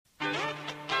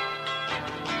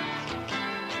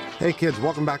Hey kids,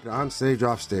 welcome back to On Stage,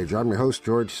 Off Stage. I'm your host,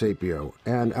 George Sapio,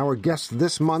 and our guest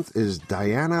this month is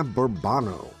Diana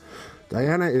Burbano.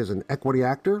 Diana is an equity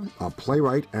actor, a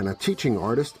playwright, and a teaching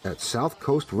artist at South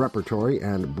Coast Repertory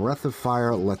and Breath of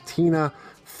Fire Latina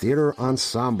Theater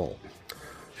Ensemble.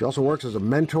 She also works as a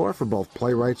mentor for both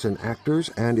playwrights and actors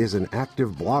and is an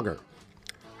active blogger.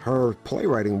 Her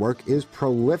playwriting work is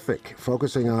prolific,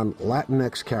 focusing on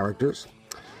Latinx characters.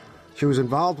 She was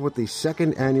involved with the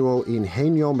second annual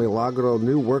Ingenio Milagro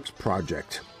New Works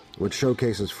Project, which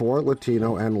showcases 4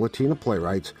 Latino and Latina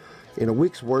playwrights in a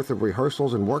week's worth of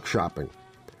rehearsals and workshopping.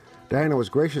 Diana was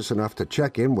gracious enough to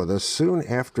check in with us soon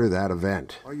after that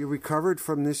event. Are you recovered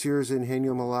from this year's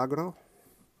Ingenio Milagro?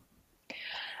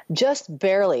 Just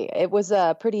barely. It was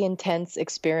a pretty intense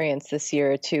experience this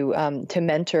year to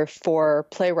mentor 4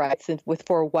 playwrights with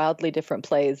 4 wildly different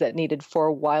plays that needed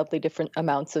 4 wildly different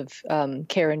amounts of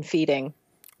care and feeding.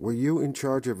 Were you in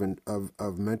charge of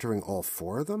mentoring all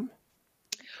 4 of them?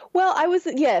 Well, I was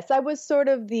sort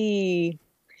of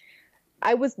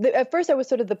at first I was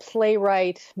sort of the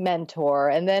playwright mentor,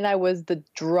 and then I was the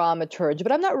dramaturge,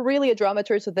 but I'm not really a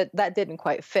dramaturge, so that didn't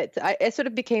quite fit. I sort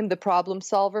of became the problem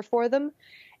solver for them,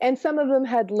 and some of them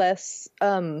had less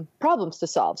problems to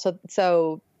solve.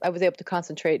 So I was able to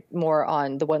concentrate more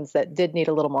on the ones that did need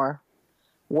a little more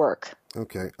work.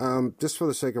 Okay. Just for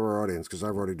the sake of our audience, because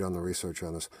I've already done the research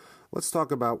on this, let's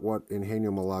talk about what Ingenio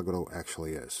Milagro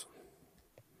actually is.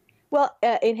 Well,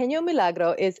 Ingenio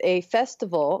Milagro is a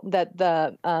festival that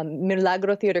the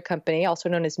Milagro Theater Company, also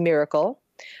known as Miracle,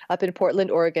 up in Portland,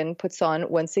 Oregon, puts on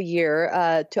once a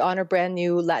year to honor brand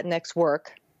new Latinx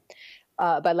work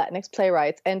by Latinx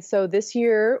playwrights. And so this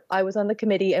year I was on the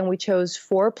committee, and we chose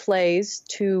 4 plays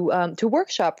to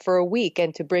workshop for a week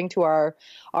and to bring to our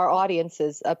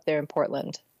audiences up there in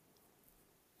Portland.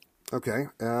 Okay.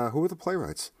 Who are the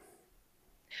playwrights?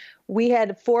 We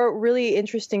had 4 really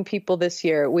interesting people this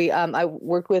year. I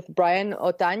worked with Brian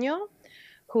Otaño,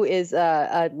 who is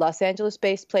a Los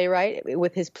Angeles-based playwright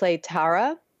with his play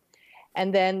Tara.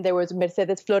 And then there was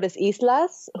Mercedes Flores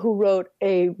Islas, who wrote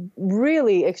a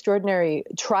really extraordinary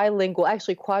trilingual,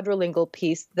 actually quadrilingual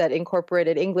piece that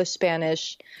incorporated English,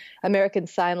 Spanish, American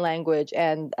Sign Language,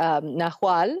 and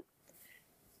Nahual.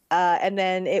 And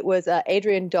then it was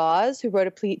Adrian Dawes, who wrote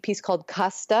a piece called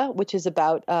Casta, which is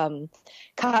about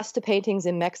casta paintings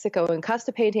in Mexico. And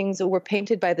casta paintings were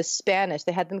painted by the Spanish.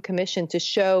 They had them commissioned to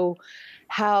show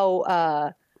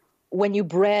how when you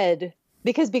bred,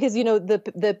 because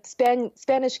the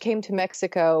Spanish came to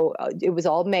Mexico, it was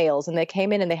all males, and they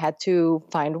came in and they had to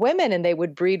find women, and they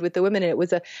would breed with the women. And it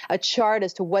was a chart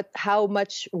as to how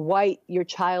much white your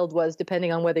child was,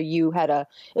 depending on whether you had a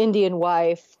Indian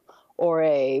wife or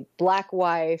a black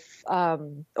wife,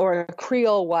 or a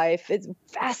Creole wife. It's a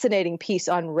fascinating piece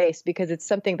on race, because it's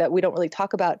something that we don't really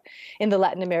talk about in the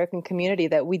Latin American community,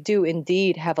 that we do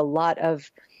indeed have a lot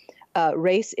of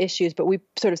race issues, but we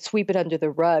sort of sweep it under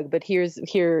the rug. But here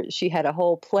she had a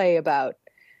whole play about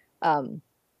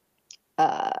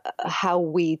how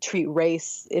we treat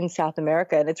race in South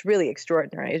America, and it's really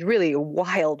extraordinary. It's really a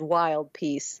wild, wild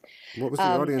piece. What was the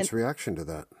audience reaction to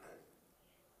that?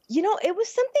 It was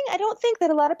something I don't think that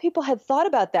a lot of people had thought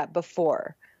about that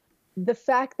before. The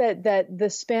fact that the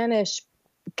Spanish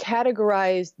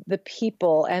categorized the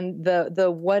people, and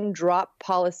the one drop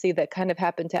policy that kind of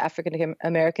happened to African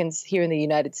Americans here in the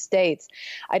United States,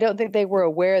 I don't think they were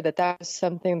aware that was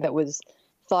something that was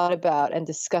thought about and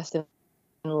discussed in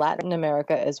Latin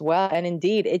America as well. And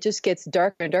indeed, it just gets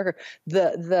darker and darker.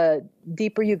 The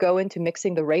deeper you go into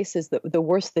mixing the races, the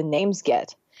worse the names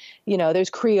get.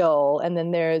 There's Creole, and then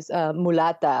there's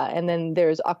Mulata, and then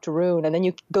there's Octoroon, and then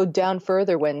you go down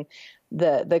further when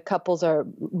the couples are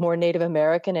more Native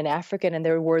American and African, and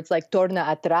there are words like torna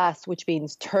atrás, which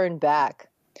means turn back,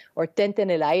 or tente en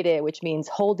el aire, which means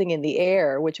holding in the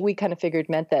air, which we kind of figured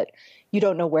meant that you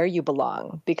don't know where you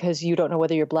belong because you don't know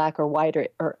whether you're black or white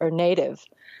or Native.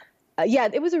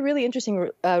 It was a really interesting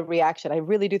reaction. I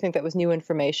really do think that was new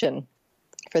information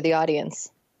for the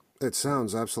audience. It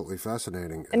sounds absolutely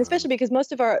fascinating, and especially because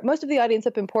most of the audience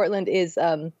up in Portland is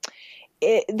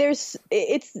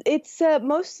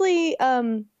mostly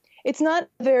it's not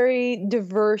a very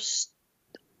diverse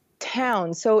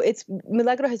town. So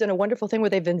Milagro has done a wonderful thing where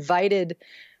they've invited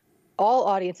all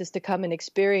audiences to come and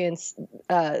experience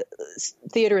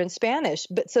theater in Spanish.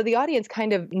 But so the audience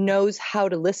kind of knows how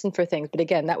to listen for things. But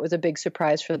again, that was a big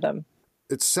surprise for them.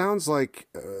 It sounds like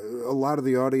a lot of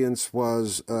the audience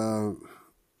was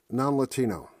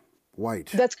non-Latino,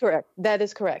 white. That's correct. That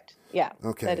is correct. Yeah.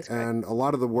 Okay. That is correct. And a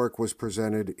lot of the work was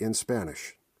presented in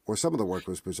Spanish, or some of the work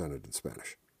was presented in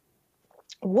Spanish.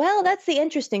 Well, that's the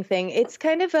interesting thing. It's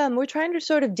kind of we're trying to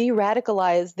sort of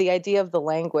de-radicalize the idea of the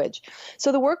language.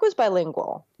 So the work was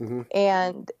bilingual, Hmm.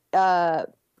 and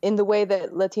in the way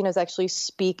that Latinos actually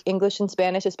speak English and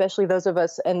Spanish, especially those of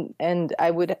us, and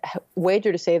I would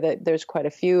wager to say that there's quite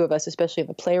a few of us, especially in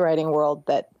the playwriting world,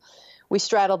 that we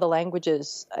straddle the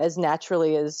languages as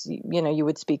naturally as you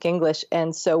would speak English,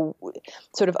 and so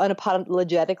sort of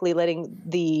unapologetically letting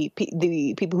the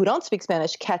people who don't speak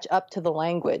Spanish catch up to the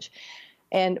language.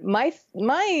 And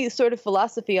my sort of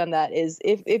philosophy on that is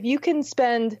if you can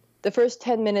spend the first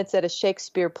 10 minutes at a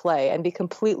Shakespeare play and be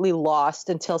completely lost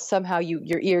until somehow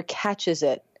your ear catches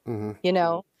it, Hmm.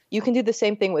 you can do the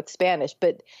same thing with Spanish,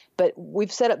 but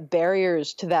we've set up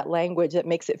barriers to that language that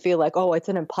makes it feel like, oh, it's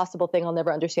an impossible thing I'll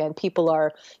never understand. People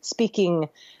are speaking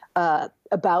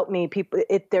about me.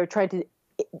 They're trying to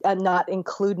not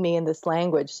include me in this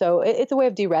language. So it's a way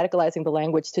of de-radicalizing the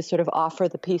language to sort of offer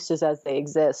the pieces as they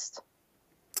exist.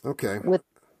 Okay. With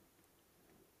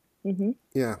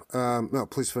Yeah. No,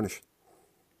 please finish.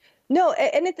 No,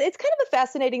 and it's kind of a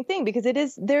fascinating thing because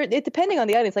depending on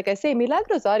the audience. Like I say,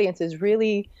 Milagros audience is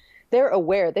really, they're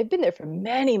aware. They've been there for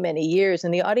many, many years,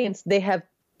 and the audience, they have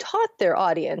taught their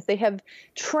audience, they have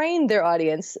trained their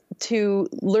audience to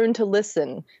learn to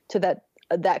listen to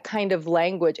that kind of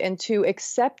language and to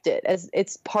accept it as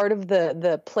it's part of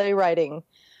the playwriting.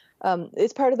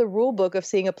 It's part of the rule book of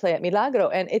seeing a play at Milagro,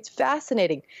 and it's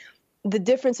fascinating. The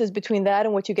differences between that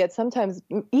and what you get sometimes,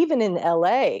 even in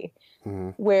LA,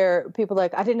 where people are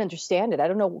like, I didn't understand it. I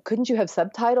don't know. Couldn't you have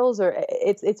subtitles? Or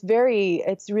it's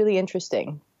really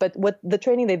interesting. But what the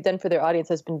training they've done for their audience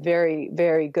has been very,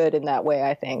 very good in that way,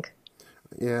 I think.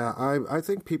 Yeah, I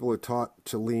think people are taught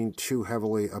to lean too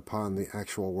heavily upon the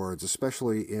actual words,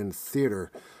 especially in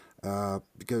theater,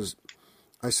 because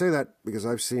I say that because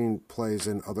I've seen plays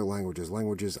in other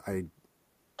languages I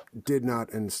did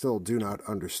not and still do not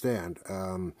understand.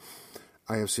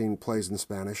 I have seen plays in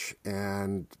Spanish,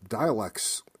 and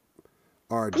dialects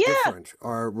are different,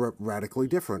 are radically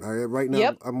different. Right now,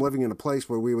 Yep. I'm living in a place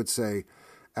where we would say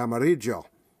amarillo,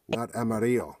 not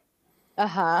amarillo.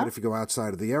 Uh-huh. And if you go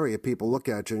outside of the area, people look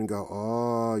at you and go,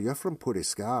 "Oh, you're from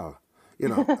Puriscal."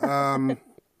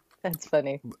 That's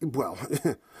funny. Well,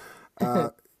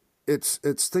 it's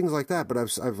things like that. But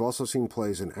I've also seen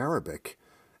plays in Arabic,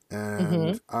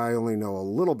 and I only know a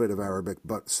little bit of Arabic,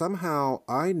 but somehow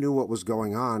I knew what was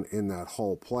going on in that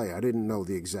whole play. I didn't know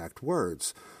the exact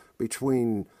words.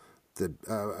 Between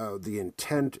the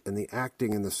intent and the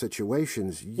acting and the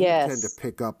situations, you tend to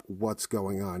pick up what's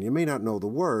going on. You may not know the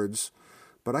words,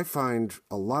 but I find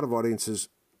a lot of audiences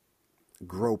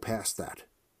grow past that.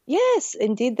 Yes,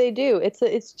 indeed they do.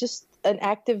 It's just an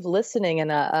active listening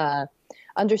and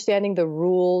understanding the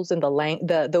rules and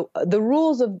the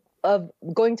rules of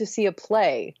going to see a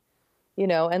play,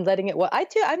 and letting it. Well,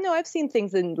 I know I've seen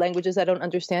things in languages I don't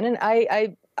understand, and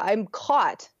I'm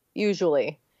caught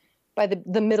usually by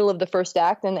the middle of the first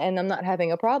act, and I'm not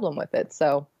having a problem with it.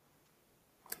 So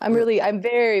I'm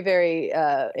very, very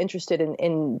interested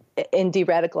in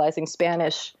de-radicalizing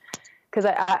Spanish, because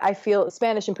I feel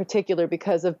Spanish in particular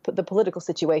because of the political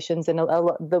situations and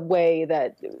the way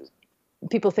that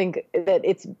people think that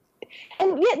it's,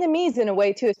 and Vietnamese in a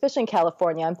way too, especially in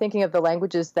California. I'm thinking of the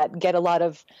languages that get a lot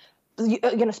of,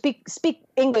 speak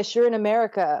English, you're in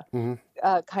America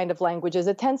kind of languages.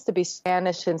 It tends to be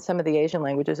Spanish and some of the Asian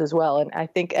languages as well. And I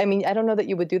don't know that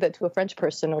you would do that to a French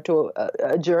person or to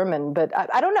a German, but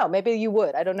I don't know. Maybe you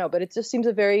would. I don't know. But it just seems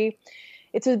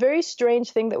it's a very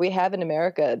strange thing that we have in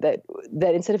America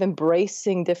that instead of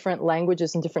embracing different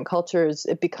languages and different cultures,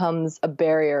 it becomes a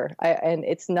barrier. And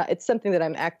it's something that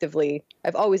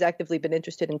I've always actively been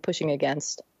interested in pushing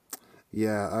against.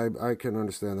 Yeah, I can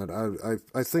understand that.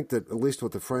 I think that at least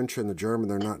with the French and the German,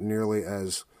 they're not nearly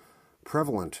as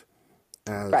prevalent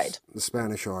as the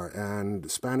Spanish are.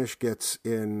 And Spanish gets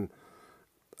in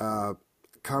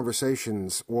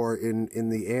conversations or in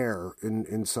the air,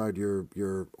 inside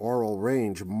your oral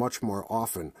range much more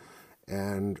often.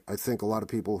 And I think a lot of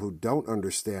people who don't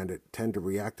understand it tend to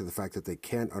react to the fact that they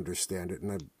can't understand it. And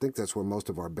I think that's where most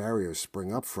of our barriers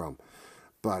spring up from.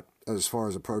 But as far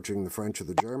as approaching the French or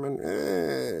the German,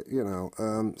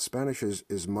 Spanish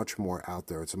is much more out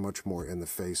there. It's much more in the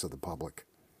face of the public.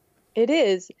 It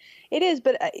is.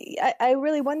 But I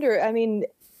really wonder, I mean,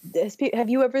 have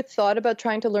you ever thought about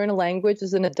trying to learn a language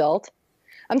as an adult?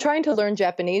 I'm trying to learn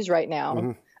Japanese right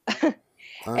now.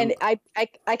 And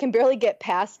I can barely get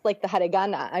past like the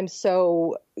hiragana. I'm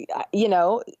so,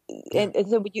 and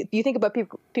so you think about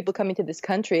people coming to this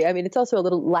country. I mean, it's also a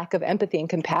little lack of empathy and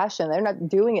compassion. They're not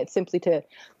doing it simply to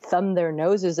thumb their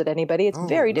noses at anybody. It's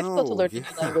very difficult to learn a new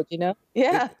language,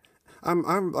 Yeah.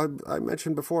 I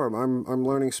mentioned before, I'm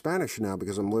learning Spanish now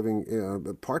because I'm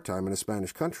living part-time in a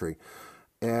Spanish country.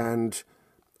 And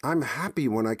I'm happy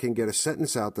when I can get a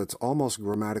sentence out that's almost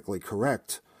grammatically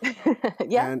correct.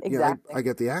 Yeah, And exactly. I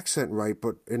get the accent right,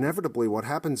 but inevitably what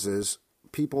happens is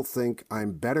people think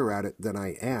I'm better at it than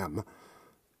I am.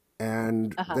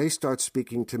 And they start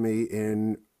speaking to me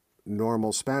in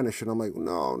normal Spanish, and I'm like,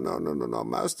 no,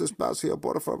 más despacio,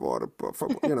 por favor,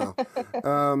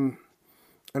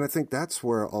 and I think that's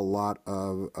where a lot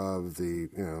of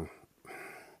the,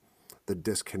 the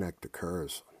disconnect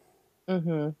occurs.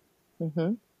 Mm-hmm.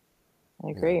 Mm-hmm. I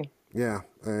agree. Yeah,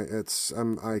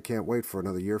 I can't wait for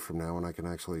another year from now when I can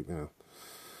actually,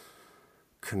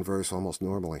 converse almost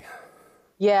normally.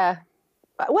 Yeah.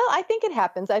 Well, I think it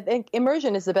happens. I think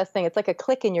immersion is the best thing. It's like a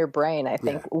click in your brain, I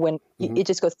think, when it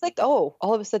just goes click. Oh,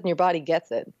 all of a sudden your body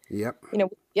gets it. Yep.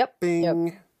 Yep. Bing.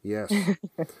 Yep. Yes.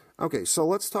 Okay, so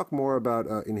let's talk more about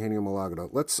Ingenio Milagro.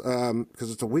 Let's,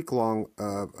 because it's a week-long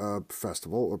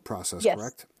festival or process, Yes.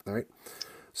 correct? All right.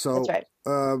 So That's right.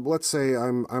 let's say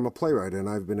I'm a playwright and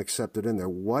I've been accepted in there.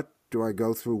 What do I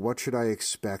go through? What should I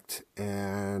expect?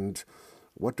 And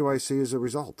what do I see as a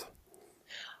result?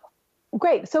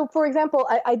 Great. So, for example,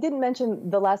 I didn't mention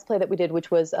the last play that we did,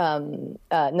 which was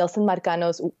Nelson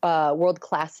Marcano's World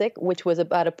Classic, which was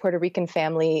about a Puerto Rican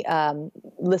family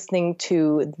listening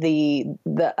to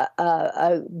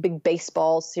a big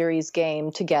baseball series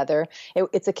game together.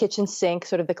 It's a kitchen sink,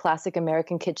 sort of the classic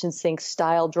American kitchen sink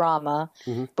style drama,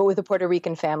 but with a Puerto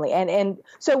Rican family. And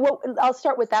so I'll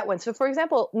start with that one. So, for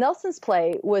example, Nelson's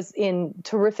play was in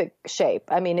terrific shape.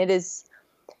 I mean, it is.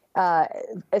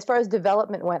 As far as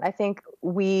development went, I think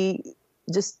we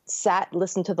just sat,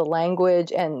 listened to the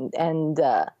language, and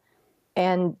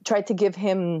tried to give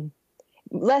him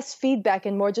less feedback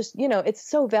and more just, it's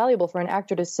so valuable for an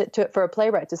actor for a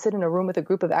playwright to sit in a room with a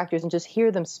group of actors and just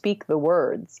hear them speak the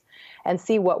words and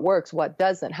see what works, what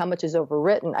doesn't, how much is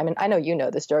overwritten. I mean, I know you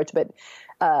know this, George, but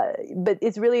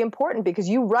it's really important because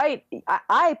you write.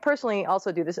 I personally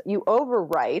also do this. You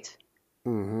overwrite.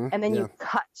 Mm-hmm. And then you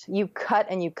cut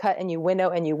and you cut and you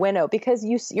winnow because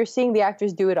you're seeing the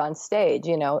actors do it on stage,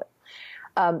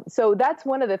 So that's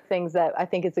one of the things that I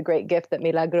think is a great gift that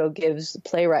Milagro gives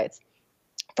playwrights.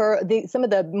 For some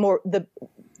of the more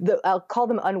I'll call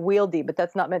them unwieldy, but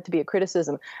that's not meant to be a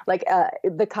criticism. Like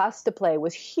the Costa play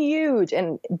was huge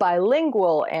and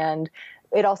bilingual, and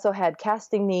it also had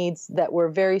casting needs that were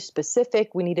very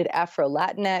specific. We needed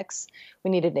Afro-Latinx. We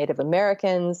needed Native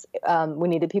Americans. We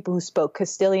needed people who spoke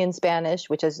Castilian Spanish,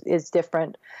 which is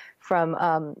different from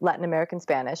Latin American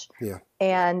Spanish. Yeah.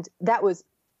 And it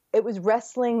was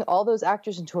wrestling all those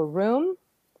actors into a room.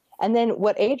 And then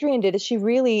what Adrienne did is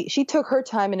she took her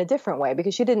time in a different way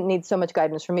because she didn't need so much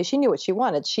guidance from me. She knew what she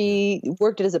wanted. She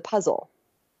worked it as a puzzle.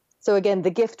 So again, the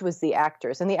gift was the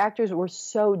actors, and the actors were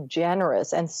so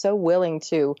generous and so willing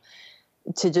to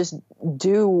just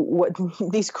do what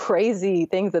these crazy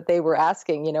things that they were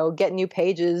asking, get new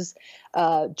pages,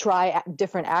 try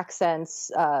different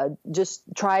accents, just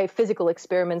try physical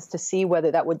experiments to see whether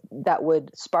that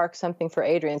would spark something for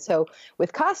Adrienne. So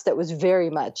with Costa, it was very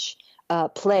much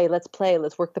play, let's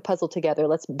work the puzzle together,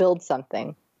 let's build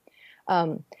something.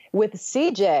 With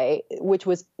CJ, which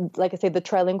was, like I say, the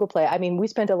trilingual play, I mean, we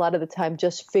spent a lot of the time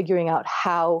just figuring out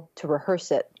how to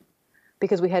rehearse it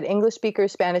because we had English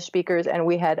speakers, Spanish speakers, and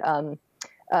we had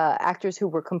actors who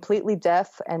were completely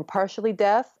deaf and partially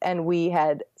deaf, and we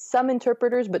had some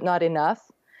interpreters, but not enough.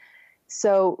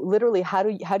 So literally, how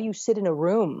do you sit in a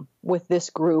room with this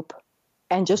group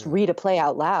and just read a play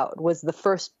out loud was the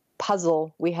first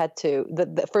puzzle we had to,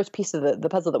 the first piece of the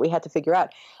puzzle that we had to figure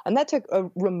out. And that took a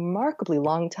remarkably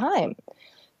long time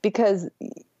because,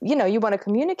 you want to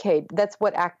communicate. That's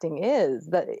what acting is.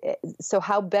 So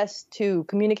how best to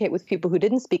communicate with people who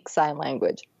didn't speak sign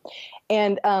language?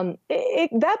 And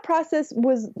that process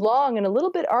was long and a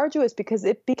little bit arduous because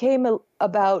it became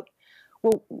about,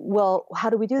 well, how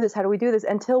do we do this? How do we do this?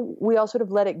 Until we all sort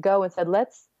of let it go and said,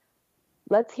 let's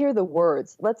hear the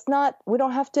words. We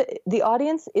don't have to, the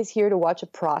audience is here to watch a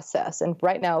process. And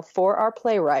right now for our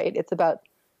playwright, it's about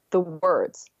the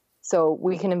words. So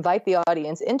we can invite the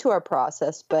audience into our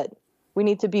process, but we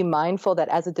need to be mindful that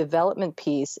as a development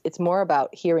piece, it's more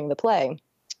about hearing the play.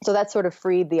 So that sort of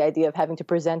freed the idea of having to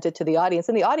present it to the audience.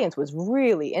 And the audience was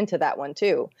really into that one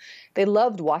too. They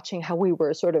loved watching how we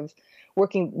were sort of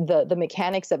working the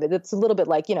mechanics of it. It's a little bit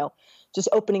like, just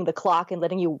opening the clock and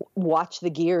letting you watch the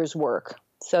gears work.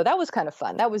 So that was kind of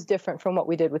fun. That was different from what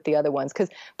we did with the other ones. Because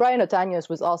Brian Otaño's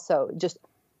was also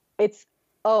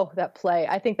that play.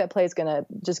 I think that play is going to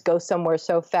just go somewhere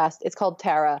so fast. It's called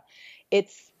Tara.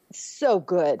 It's so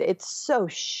good. It's so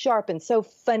sharp and so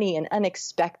funny and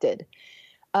unexpected.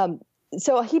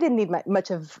 So he didn't need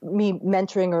much of me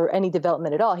mentoring or any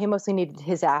development at all. He mostly needed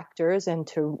his actors and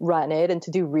to run it and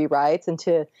to do rewrites and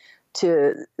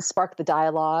to spark the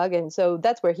dialogue. And so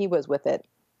that's where he was with it.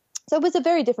 So it was a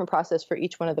very different process for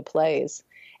each one of the plays.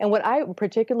 And what I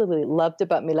particularly loved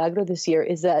about Milagro this year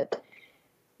is that,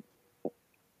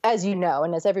 as you know,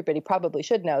 and as everybody probably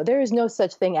should know, there is no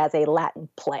such thing as a Latin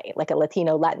play, like a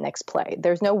Latino Latinx play.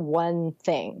 There's no one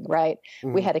thing, right?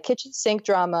 Mm-hmm. We had a kitchen sink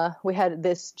drama. We had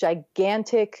this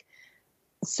gigantic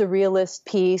surrealist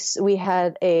piece. We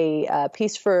had a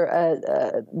piece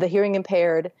for the hearing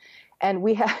impaired. And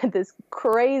we had this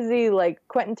crazy, like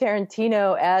Quentin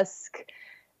Tarantino-esque,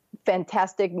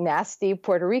 fantastic, nasty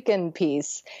Puerto Rican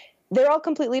piece. They're all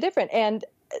completely different. And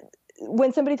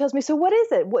when somebody tells me, so what is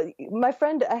it? My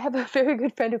friend, I have a very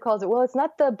good friend who calls it, well, it's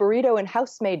not the burrito and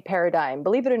housemaid paradigm.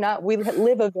 Believe it or not, we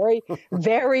live a very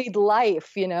varied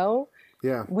life, you know?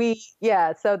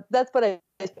 Yeah. So that's what I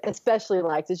especially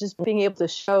liked, is just being able to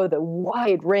show the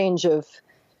wide range of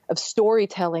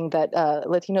storytelling that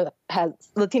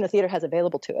Latino theater has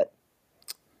available to it.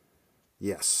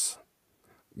 Yes.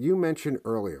 You mentioned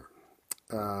earlier,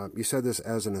 you said this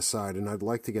as an aside, and I'd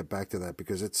like to get back to that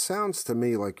because it sounds to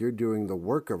me like you're doing the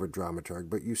work of a dramaturg,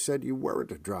 but you said you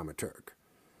weren't a dramaturg.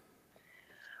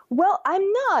 Well, I'm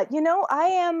not. You know, I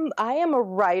am a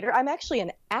writer. I'm actually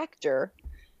an actor.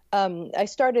 I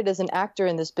started as an actor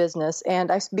in this business,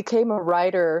 and I became a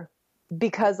writer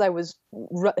because I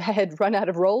had run out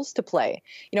of roles to play.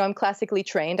 You know, I'm classically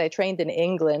trained. I trained in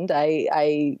England.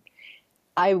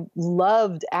 I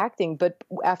loved acting, but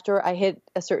after I hit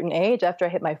a certain age, after I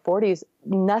hit my 40s,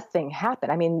 nothing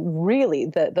happened. I mean, really,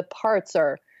 the parts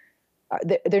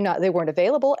they weren't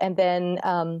available. And then,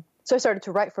 so I started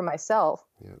to write for myself.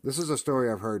 Yeah, this is a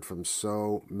story I've heard from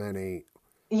so many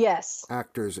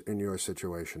actors in your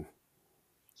situation.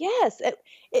 Yes.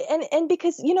 And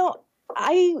because, you know,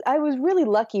 I was really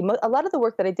lucky. A lot of the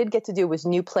work that I did get to do was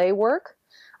new play work.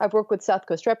 I've worked with South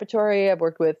Coast Repertory. I've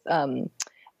worked with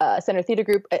Center Theater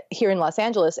Group here in Los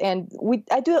Angeles, and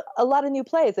I do a lot of new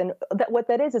plays. And what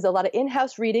that is a lot of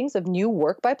in-house readings of new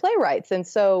work by playwrights. And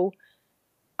so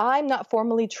I'm not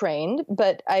formally trained,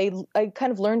 but I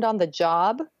kind of learned on the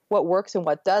job what works and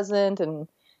what doesn't,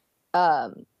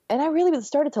 and I really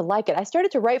started to like it. I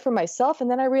started to write for myself, and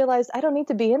then I realized I don't need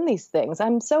to be in these things.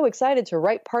 I'm so excited to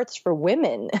write parts for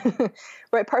women,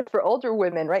 write parts for older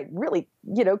women, write really,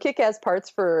 you know, kick-ass parts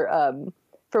for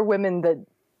women that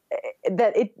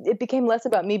it became less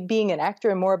about me being an actor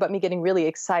and more about me getting really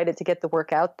excited to get the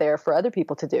work out there for other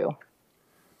people to do.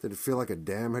 Did it feel like a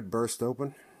dam had burst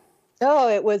open? Oh,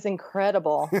 it was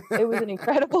incredible. It was an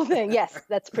incredible thing. Yes,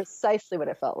 that's precisely what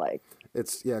it felt like.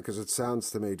 Because it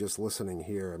sounds to me, just listening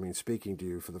here, I mean, speaking to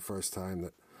you for the first time,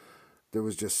 that there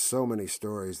was just so many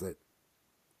stories that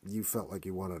you felt like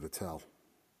you wanted to tell.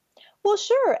 Well,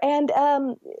 sure. And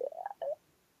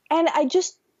I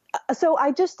just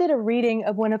did a reading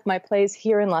of one of my plays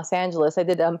here in Los Angeles. I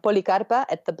did Policarpa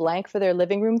at the Blank for their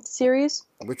Living Room series.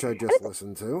 Which I just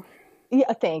listened to.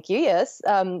 Yeah, thank you. Yes.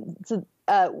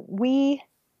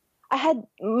 I had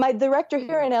my director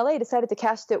here in LA decided to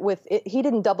cast it with it. He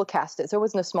didn't double cast it. So it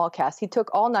wasn't a small cast. He took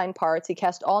all 9 parts. He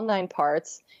cast all 9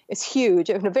 parts. It's huge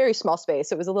in a very small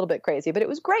space. It was a little bit crazy, but it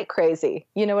was great crazy.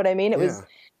 You know what I mean? It was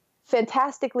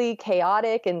fantastically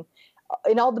chaotic and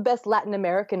in all the best Latin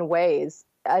American ways.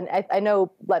 And I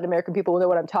know Latin American people will know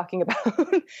what I'm talking about.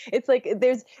 It's like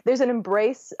there's an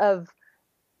embrace of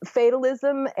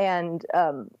fatalism and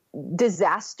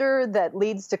disaster that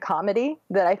leads to comedy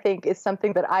that I think is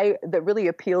something that really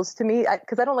appeals to me,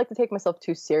 because I don't like to take myself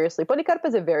too seriously. Policarpa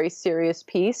is a very serious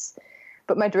piece,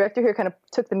 but my director here kind of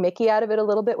took the mickey out of it a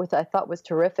little bit, which I thought was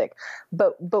terrific.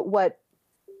 But what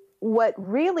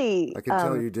really I can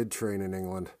tell you did train in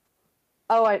England.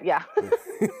 Oh, yeah.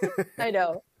 I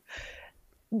know.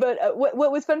 But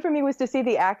what was fun for me was to see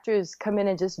the actors come in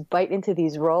and just bite into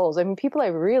these roles. I mean, people I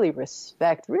really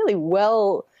respect, really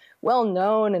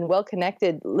well-known and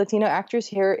well-connected Latino actors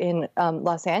here in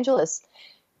Los Angeles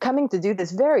coming to do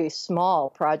this very small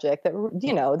project that,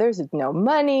 you know, there's no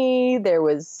money. The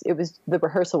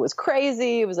rehearsal was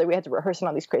crazy. It was like we had to rehearse in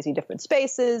all these crazy different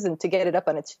spaces and to get it up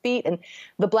on its feet. And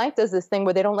the Blank does this thing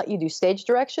where they don't let you do stage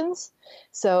directions.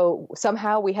 So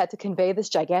somehow we had to convey this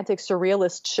gigantic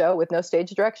surrealist show with no stage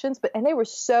directions, and they were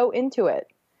so into it.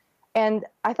 And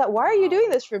I thought, why are you doing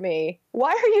this for me?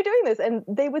 Why are you doing this? And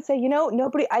they would say, you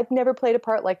know, I've never played a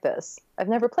part like this. I've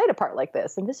never played a part like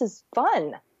this. And this is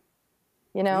fun.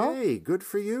 You know? Yay, good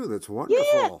for you. That's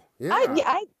wonderful. Yeah.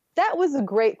 That was a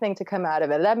great thing to come out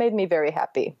of it. That made me very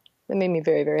happy. That made me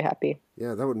very, very happy.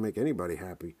 Yeah, that would make anybody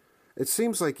happy. It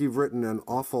seems like you've written an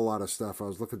awful lot of stuff. I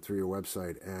was looking through your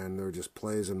website, and there are just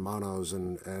plays and monos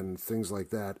and things like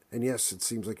that. And yes, it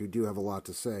seems like you do have a lot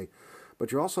to say.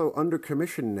 But you're also under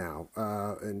commission now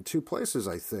in two places,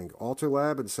 I think. Alter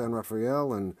Lab in San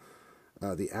Rafael and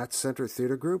the At Center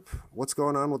Theater Group. What's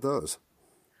going on with those?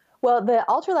 Well, the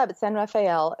Alter Lab at San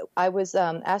Rafael, I was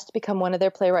asked to become one of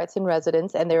their playwrights in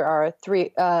residence, and there are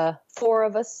four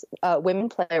of us women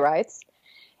playwrights.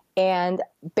 And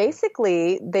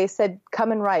basically, they said,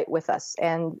 "Come and write with us."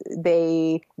 And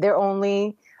their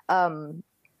only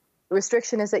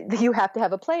restriction is that you have to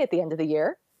have a play at the end of the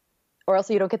year, or else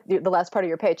you don't get the last part of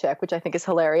your paycheck, which I think is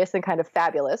hilarious and kind of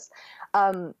fabulous.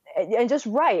 And just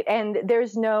write, and there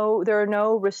are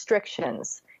no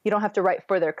restrictions. You don't have to write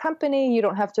for their company. You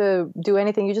don't have to do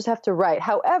anything. You just have to write.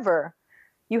 However,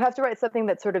 you have to write something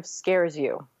that sort of scares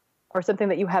you, or something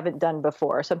that you haven't done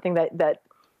before, something that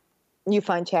you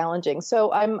find challenging.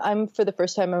 So I'm for the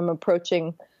first time, I'm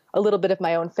approaching a little bit of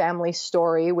my own family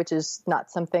story, which is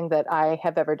not something that I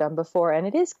have ever done before, and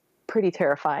it is pretty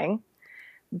terrifying.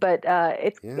 But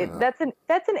that's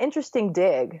an interesting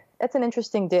dig. That's an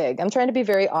interesting dig. I'm trying to be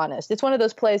very honest. It's one of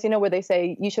those plays, where they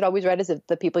say you should always write as if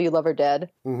the people you love are dead.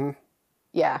 Mm-hmm.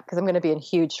 Yeah, because I'm going to be in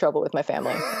huge trouble with my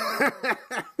family.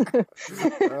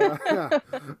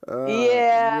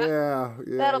 Yeah,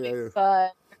 that'll be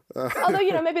fun.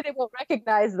 Although, maybe they won't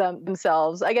recognize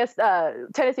themselves. I guess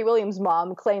Tennessee Williams'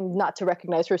 mom claimed not to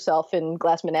recognize herself in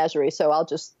Glass Menagerie, so I'll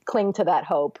just cling to that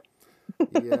hope.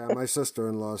 Yeah, my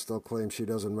sister-in-law still claims she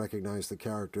doesn't recognize the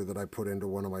character that I put into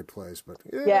one of my plays, but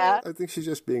yeah. I think she's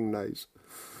just being nice.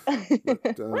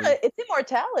 But, well, it's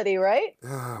immortality, right?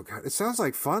 Oh, God. It sounds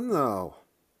like fun, though.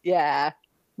 Yeah,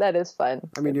 that is fun.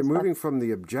 I mean, you're moving from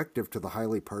the objective to the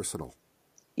highly personal.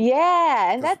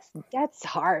 Yeah, and that's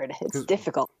hard. It's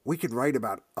difficult. We could write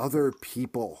about other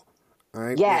people,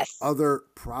 right? Yes. With other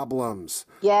problems.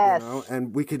 Yes.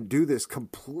 And we could do this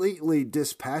completely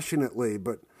dispassionately,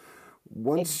 but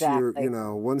once you're,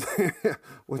 once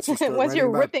you start once you're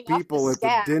ripping people at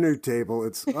the dinner table,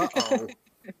 it's uh-oh.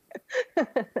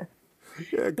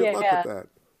 Yeah, good luck with that.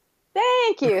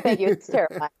 Thank you. It's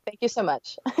terrifying. Thank you so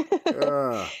much.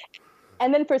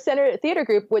 And then for Center Theater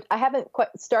Group, which I haven't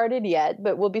quite started yet,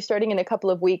 but we'll be starting in a couple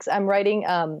of weeks. I'm writing.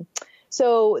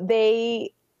 So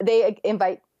they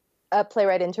invite a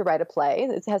playwright in to write a play.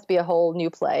 It has to be a whole new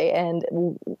play, and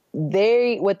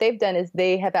what they've done is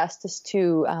they have asked us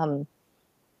to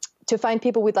find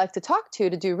people we'd like to talk to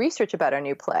do research about our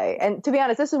new play. And to be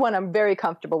honest, this is one I'm very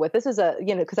comfortable with. This is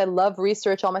because I love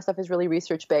research. All my stuff is really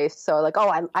research based. So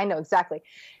I know exactly.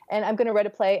 And I'm going to write a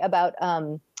play about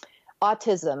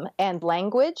autism and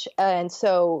language. And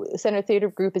so Center Theater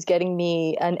Group is getting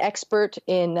me an expert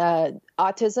in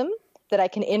autism that I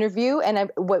can interview.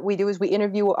 And what we do is we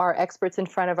interview our experts in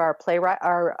front of our playwright,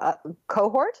 our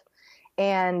cohort.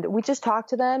 And we just talk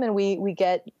to them, and we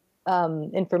get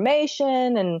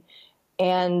information,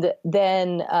 and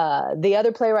then the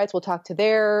other playwrights will talk to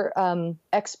their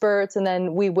experts, and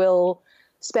then we will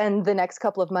spend the next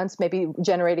couple of months maybe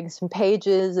generating some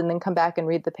pages, and then come back and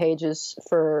read the pages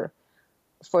for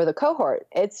the cohort.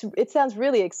 It sounds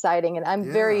really exciting, and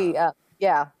I'm very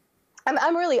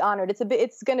I'm really honored.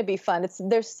 It's going to be fun.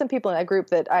 There's some people in that group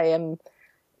that I am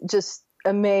just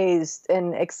amazed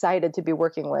and excited to be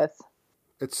working with.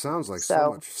 It sounds like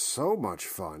so much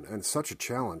fun, and such a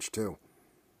challenge too.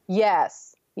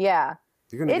 Yes, yeah,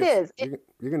 You're going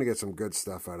to get some good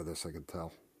stuff out of this, I can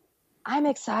tell. I'm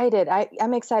excited.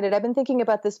 I'm excited. I've been thinking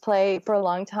about this play for a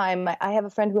long time. I have a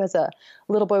friend who has a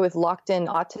little boy with locked-in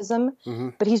autism,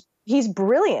 but he's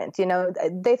brilliant.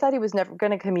 They thought he was never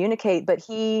going to communicate, but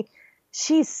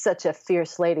she's such a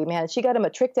fierce lady, man. She got him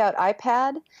a tricked-out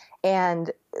iPad,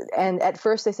 and at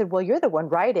first they said, "Well, you're the one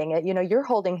writing it. You're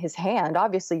holding his hand.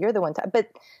 Obviously, you're the one." But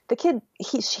the kid,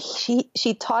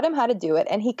 she taught him how to do it,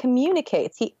 and he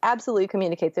communicates. He absolutely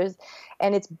communicates.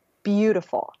 And it's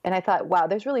beautiful. And I thought, wow,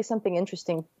 there's really something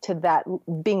interesting to that,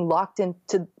 being locked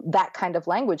into that kind of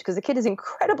language, because the kid is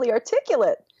incredibly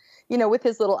articulate, with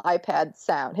his little iPad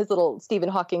sound, his little Stephen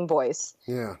Hawking voice.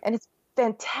 Yeah, and it's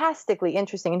fantastically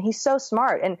interesting, and he's so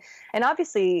smart, and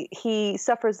obviously he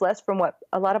suffers less from what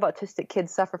a lot of autistic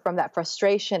kids suffer from, that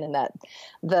frustration and that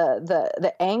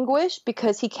the anguish,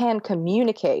 because he can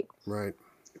communicate. Right.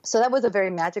 So that was a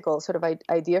very magical sort of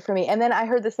idea for me. And then I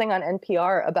heard this thing on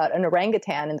NPR about an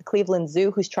orangutan in the Cleveland Zoo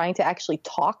who's trying to actually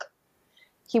talk.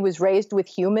 He was raised with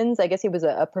humans. I guess he was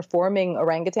a performing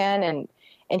orangutan,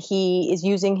 and he is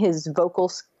using his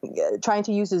vocals, trying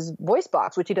to use his voice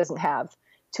box, which he doesn't have,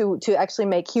 to actually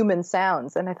make human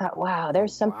sounds. And I thought, wow,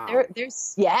 there's isn't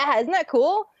that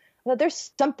cool? well,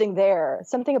 there's something there,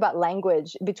 something about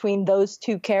language between those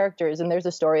two characters, and there's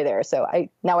a story there. So I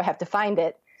have to find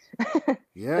it.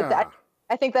 Yeah.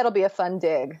 I think that'll be a fun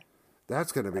dig.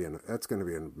 That's gonna be an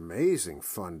amazing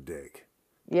fun dig.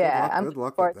 Yeah, I'm Good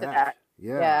luck looking with forward that.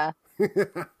 to that.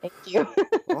 Yeah. Thank you.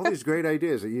 All these great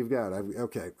ideas that you've got.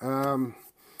 Okay.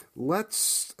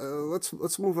 Let's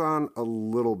move on a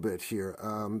little bit here,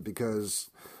 because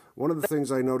one of the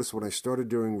things I noticed when I started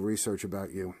doing research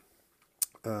about you,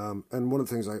 and one of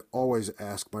the things I always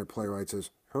ask my playwrights is,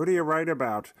 who do you write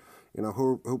about? You know,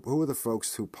 who are the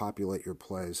folks who populate your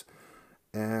plays?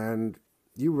 And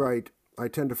you write, I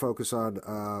tend to focus on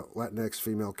Latinx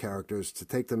female characters to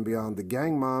take them beyond the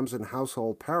gang moms and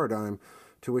household paradigm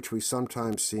to which we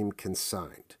sometimes seem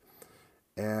consigned.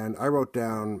 And I wrote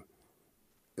down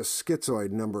a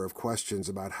schizoid number of questions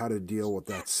about how to deal with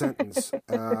that sentence.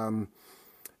 And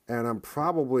I'm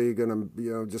probably going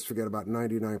to, just forget about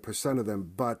 99% of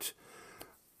them. But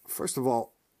first of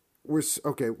all, we're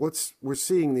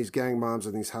seeing these gang moms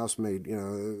and these housemaid,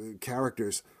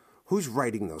 characters. Who's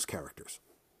writing those characters?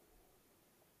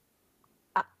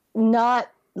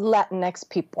 Not Latinx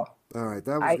people. All right,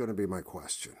 that was going to be my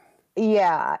question.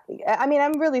 Yeah. I mean,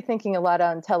 I'm really thinking a lot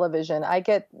on television. I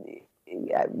get,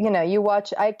 you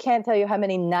watch, I can't tell you how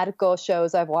many narco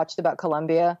shows I've watched about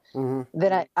Colombia. Mm-hmm.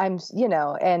 That I'm,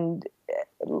 and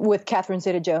with Catherine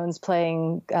Zeta-Jones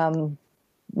playing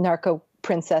narco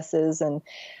princesses. And,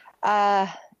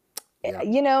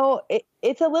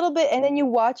 it's a little bit, and then you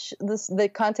watch the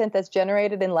content that's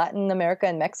generated in Latin America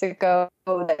and Mexico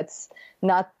that's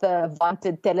not the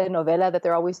vaunted telenovela that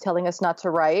they're always telling us not to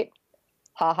write.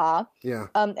 Haha. Yeah.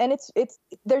 And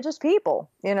they're just people,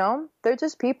 they're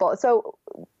just people. So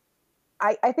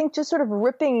I think just sort of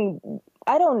ripping,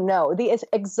 I don't know, the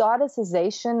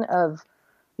exoticization of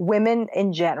women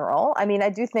in general. I mean, I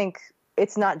do think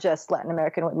it's not just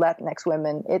Latinx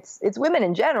women. It's women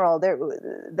in general.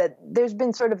 That there's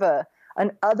been sort of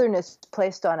an otherness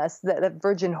placed on us, that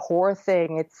virgin whore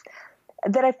thing. It's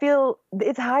that I feel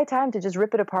it's high time to just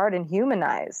rip it apart and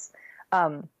humanize.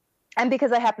 And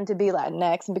because I happen to be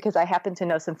Latinx, and because I happen to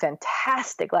know some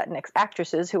fantastic Latinx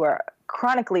actresses who are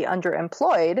chronically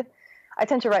underemployed, I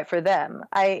tend to write for them.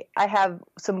 I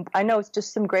know it's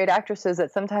just some great actresses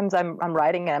that sometimes I'm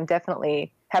writing, and I'm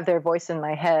definitely have their voice in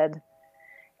my head,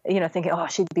 thinking, oh,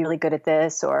 she'd be really good at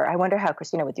this, or I wonder how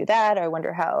Christina would do that, or I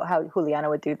wonder how Juliana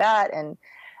would do that. And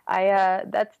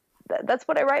that's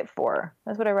what I write for.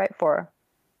 That's what I write for.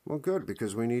 Well, good,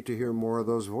 because we need to hear more of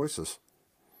those voices.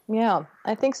 Yeah,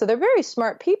 I think so. They're very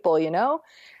smart people,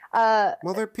 Well,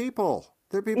 they're people.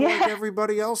 They're people like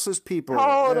everybody else is people.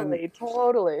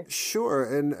 Totally. Sure,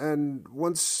 and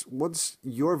once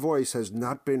your voice has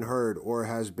not been heard or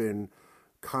has been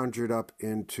conjured up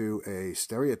into a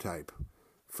stereotype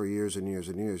for years and years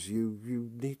and years, you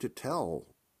need to tell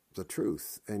the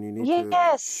truth, and you need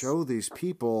to show these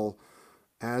people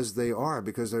as they are,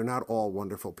 because they're not all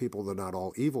wonderful people. They're not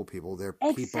all evil people. They're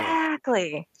people.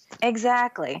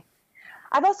 Exactly.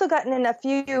 I've also gotten in a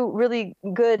few really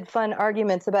good, fun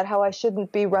arguments about how I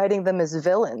shouldn't be writing them as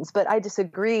villains, but I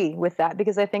disagree with that,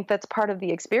 because I think that's part of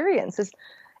the experience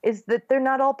is that they're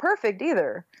not all perfect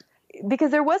either. Because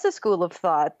there was a school of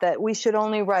thought that we should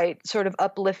only write sort of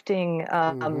uplifting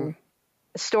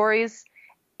stories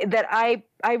that I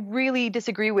really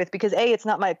disagree with, because it's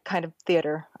not my kind of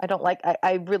theater.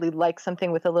 I really like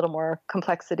something with a little more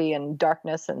complexity and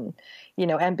darkness and,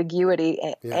 ambiguity.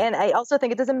 And I also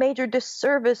think it does a major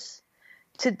disservice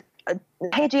to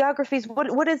hagiographies.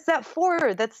 What is that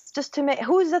for? That's just to make,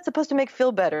 who is that supposed to make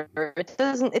feel better? It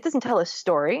doesn't tell a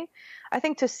story. I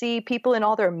think to see people in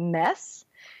all their mess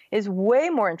is way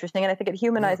more interesting, and I think it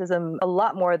humanizes them a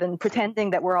lot more than pretending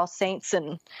that we're all saints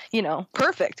and,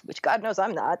 perfect, which God knows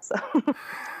I'm not. So.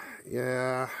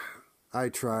 Yeah, I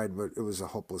tried, but it was a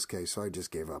hopeless case, so I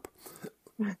just gave up.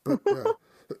 But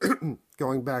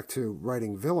going back to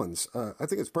writing villains, I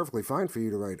think it's perfectly fine for you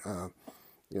to write,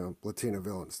 Latina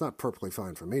villains. It's not perfectly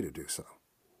fine for me to do so.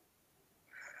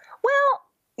 Well,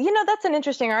 that's an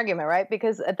interesting argument, right?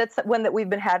 Because that's one that we've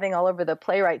been having all over the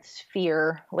playwright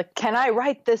sphere. Like, can I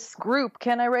write this group?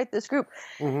 Can I write this group?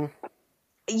 Mm-hmm.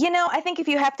 I think if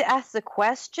you have to ask the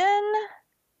question,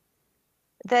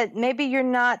 that maybe you're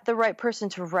not the right person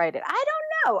to write it. I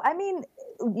don't know. I mean,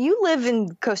 you live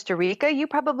in Costa Rica. You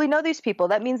probably know these people.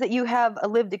 That means that you have a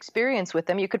lived experience with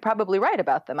them. You could probably write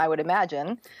about them, I would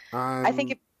imagine. I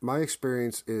think my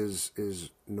experience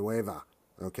is nueva.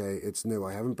 Okay, it's new.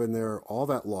 I haven't been there all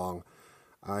that long.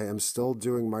 I am still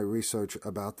doing my research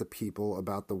about the people,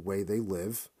 about the way they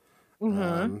live.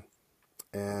 Mm-hmm.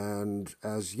 And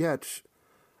as yet,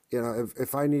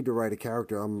 if I need to write a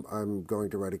character, I'm going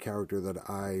to write a character that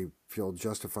I feel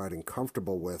justified and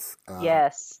comfortable with.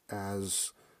 Yes.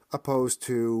 As opposed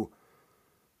to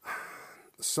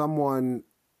someone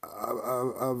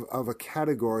of a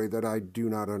category that I do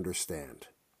not understand.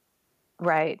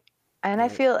 Right. And I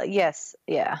feel, yes,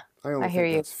 yeah. I don't hear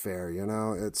think you. that's fair.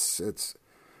 It's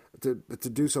to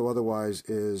do so otherwise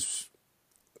is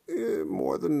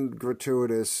more than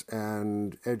gratuitous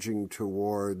and edging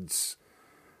towards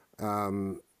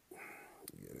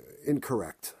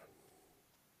incorrect.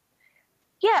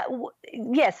 Yeah,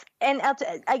 yes. And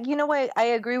you know what? I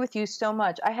agree with you so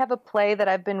much. I have a play that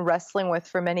I've been wrestling with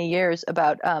for many years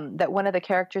about that one of the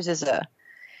characters is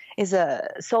a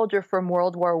soldier from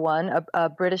World War I, a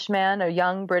British man, a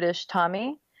young British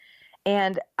Tommy.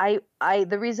 And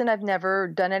the reason I've never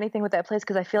done anything with that play is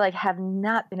because I feel like I have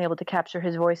not been able to capture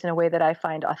his voice in a way that I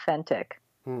find authentic.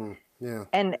 Yeah.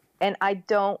 And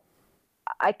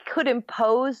I could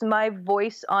impose my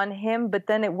voice on him, but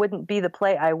then it wouldn't be the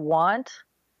play I want.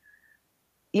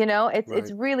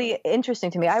 It's really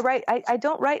interesting to me. I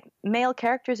don't write male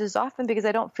characters as often because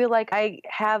I don't feel like I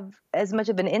have as much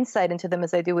of an insight into them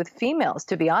as I do with females,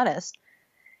 to be honest.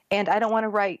 And I don't want to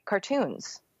write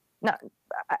cartoons. Not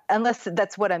unless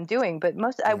that's what I'm doing, but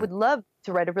I would love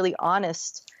to write a really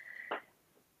honest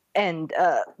and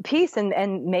piece,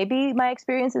 and maybe my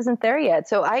experience isn't there yet.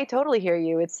 So I totally hear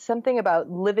you. It's something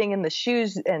about living in the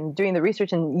shoes and doing the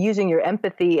research and using your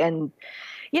empathy, and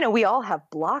we all have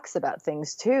blocks about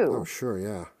things too. Oh, sure,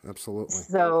 yeah, absolutely.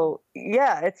 So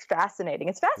yeah, it's fascinating.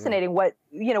 It's fascinating what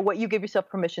you give yourself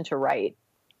permission to write.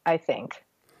 I think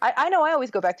I know I always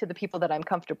go back to the people that I'm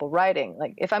comfortable writing.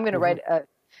 Like if I'm going to write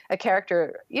a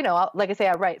character, like I say,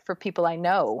 I write for people I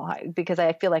know because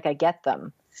I feel like I get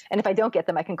them. And if I don't get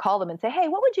them, I can call them and say, hey,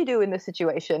 what would you do in this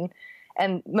situation?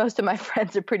 And most of my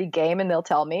friends are pretty game and they'll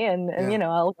tell me and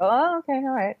I'll go, oh, okay, all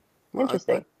right. Well,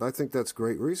 interesting. I think that's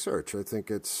great research. I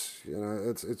think it's,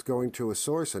 it's going to a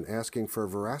source and asking for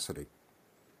veracity.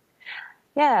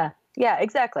 Yeah,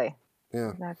 exactly.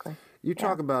 Yeah. Exactly. You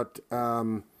talk about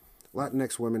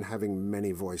Latinx women having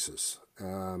many voices.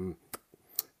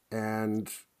 And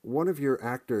one of your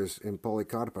actors in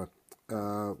Policarpa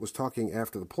was talking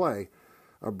after the play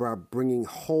about bringing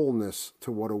wholeness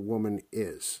to what a woman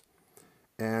is.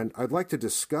 And I'd like to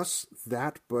discuss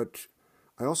that, but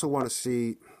I also want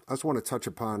to touch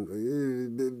upon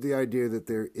the idea that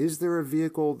there a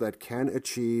vehicle that can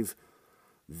achieve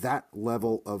that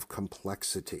level of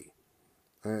complexity.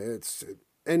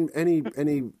 And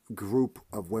any group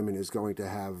of women is going to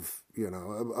have,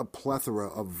 a plethora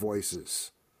of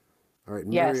voices. All right,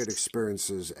 myriad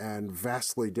experiences and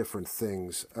vastly different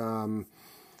things.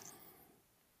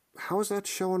 How is that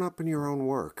showing up in your own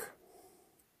work?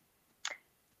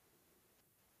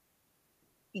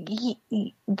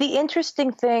 The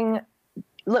interesting thing,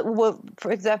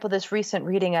 for example, this recent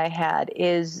reading I had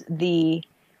is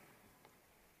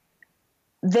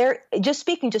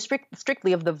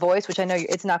strictly of the voice, which I know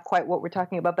it's not quite what we're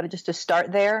talking about, but just to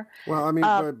start there. Well, I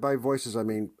mean, by voices, I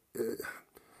mean,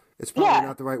 it's probably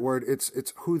not the right word. It's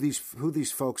who these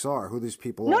folks are, who these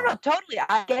people are. No, totally.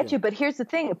 I get you. But here's the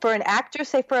thing. For an actor,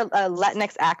 say for a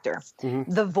Latinx actor,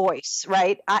 the voice,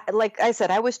 right? Like I said,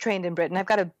 I was trained in Britain.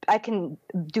 I can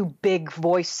do big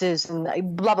voices and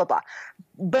blah, blah, blah.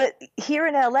 But here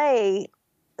in LA,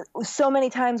 so many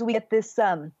times we get this,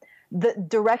 the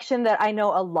direction that I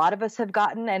know a lot of us have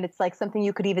gotten, and it's like something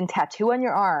you could even tattoo on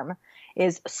your arm,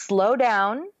 is slow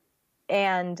down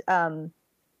and,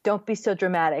 don't be so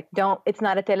dramatic. It's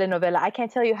not a telenovela. I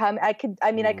can't tell you how I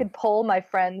could poll my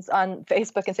friends on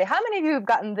Facebook and say, how many of you have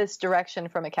gotten this direction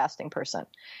from a casting person?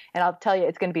 And I'll tell you,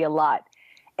 it's going to be a lot.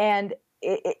 And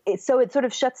so it sort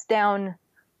of shuts down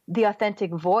the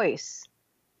authentic voice,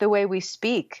 the way we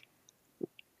speak.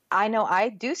 I know I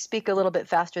do speak a little bit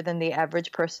faster than the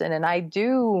average person, and I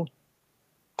do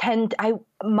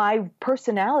my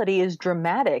personality is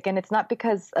dramatic, and it's not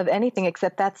because of anything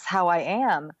except that's how I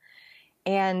am.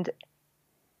 And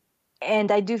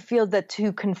I do feel that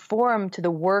to conform to the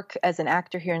work as an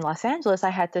actor here in Los Angeles, I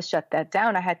had to shut that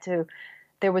down.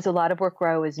 There was a lot of work where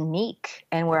I was meek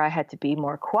and where I had to be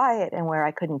more quiet and where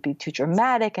I couldn't be too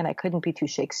dramatic and I couldn't be too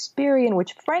Shakespearean,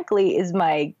 which frankly is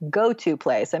my go-to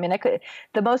place. I mean,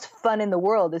 the most fun in the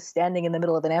world is standing in the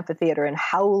middle of an amphitheater and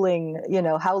howling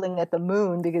at the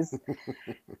moon because,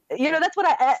 that's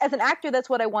what as an actor, that's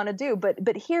what I want to do.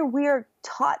 But here we are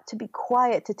taught to be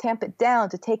quiet, to tamp it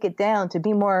down, to take it down, to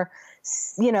be more,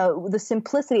 the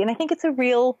simplicity. And I think it's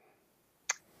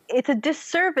a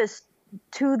disservice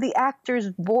to the actor's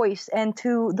voice and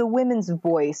to the women's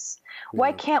voice.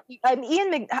 Why can't we? I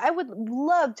mean, I would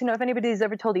love to know if anybody's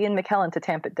ever told Ian McKellen to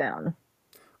tamp it down.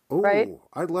 Oh, right?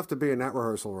 I'd love to be in that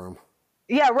rehearsal room.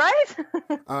 Yeah,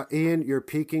 right? Ian, you're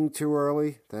peaking too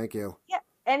early. Thank you. Yeah.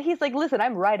 And he's like, listen,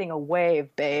 I'm riding a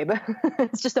wave, babe.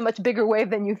 It's just a much bigger wave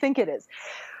than you think it is.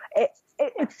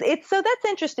 It's so that's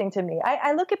interesting to me.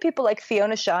 I look at people like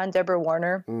Fiona Shaw and Deborah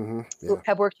Warner who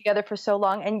have worked together for so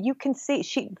long, and you can see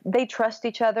they trust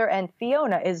each other, and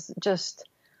Fiona is just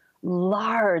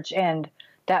large, and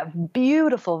that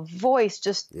beautiful voice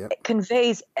just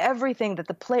conveys everything that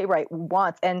the playwright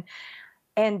wants.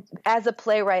 And as a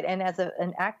playwright and as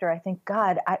an actor, I think,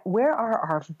 God, where are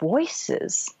our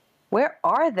voices? Where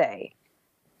are they?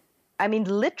 I mean,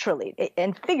 literally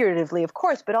and figuratively, of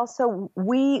course, but also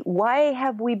why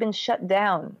have we been shut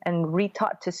down and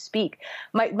retaught to speak?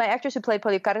 My actress who played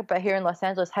Policarpa here in Los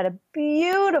Angeles had a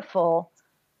beautiful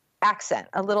accent,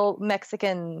 a little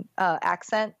Mexican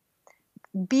accent,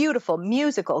 beautiful,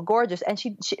 musical, gorgeous. And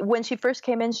she when she first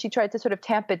came in, she tried to sort of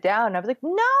tamp it down. And I was like,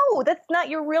 no, that's not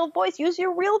your real voice. Use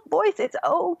your real voice. It's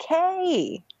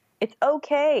okay. It's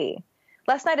okay.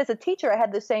 Last night as a teacher, I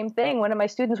had the same thing. One of my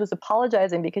students was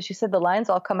apologizing because she said the lines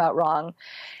all come out wrong.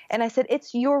 And I said,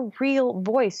 it's your real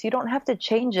voice. You don't have to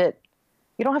change it.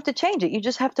 You don't have to change it. You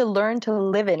just have to learn to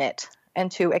live in it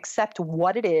and to accept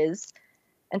what it is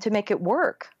and to make it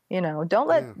work. You know,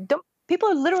 people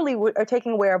are literally are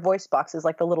taking away our voice boxes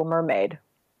like the Little Mermaid,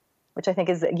 which I think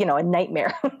is, a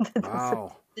nightmare.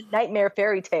 Wow. The nightmare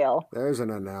fairy tale. There's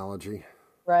an analogy.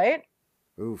 Right?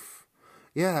 Oof.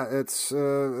 Yeah, it's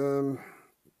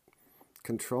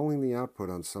controlling the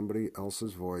output on somebody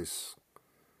else's voice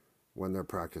when they're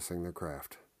practicing their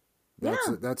craft.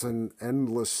 That's an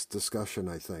endless discussion,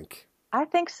 I think. I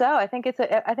think so. I think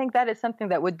that is something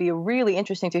that would be really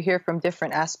interesting to hear from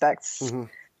different aspects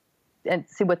and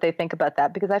see what they think about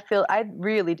that, because I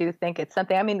really do think it's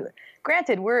something. I mean,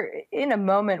 granted, we're in a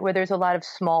moment where there's a lot of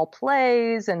small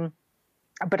plays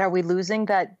but are we losing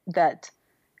that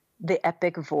the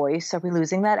epic voice? Are we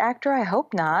losing that actor? I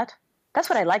hope not. That's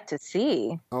what I like to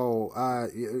see. Oh,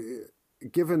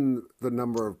 given the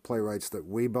number of playwrights that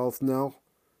we both know,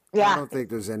 I don't think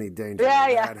there's any danger of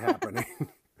that happening.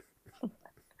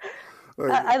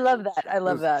 I love that. I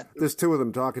love that. There's two of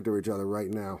them talking to each other right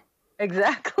now.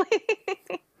 Exactly.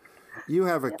 You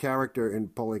have a character in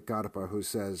Policarpa who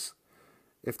says,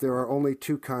 if there are only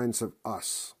two kinds of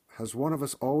us, has one of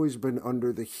us always been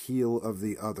under the heel of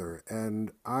the other?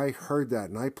 And I heard that,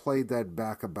 and I played that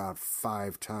back about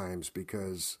 5 times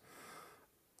because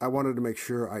I wanted to make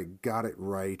sure I got it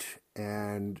right.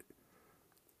 And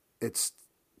it's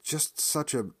just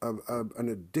such an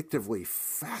addictively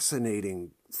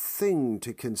fascinating thing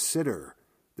to consider.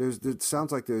 It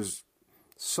sounds like there's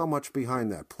so much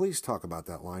behind that. Please talk about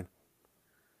that line.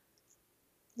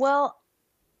 Well,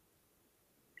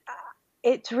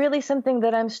 it's really something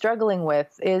that I'm struggling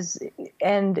with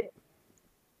and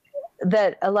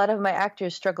that a lot of my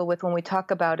actors struggle with when we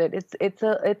talk about it.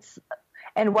 It's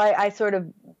and why I sort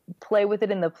of play with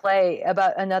it in the play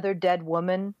about another dead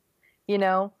woman,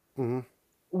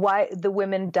 why the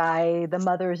women die, the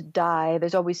mothers die.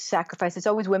 There's always sacrifice. It's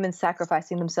always women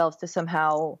sacrificing themselves to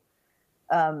somehow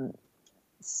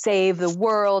save the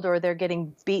world, or they're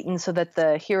getting beaten so that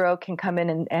the hero can come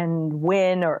in and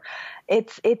win. Or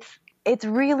it's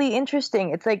really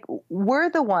interesting. It's like we're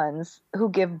the ones who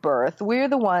give birth. We're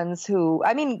the ones who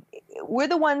are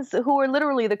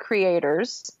literally the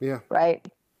creators. Yeah. Right.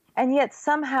 And yet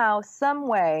somehow, some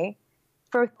way,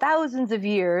 for thousands of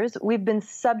years, we've been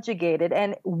subjugated.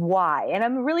 And why? And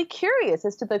I'm really curious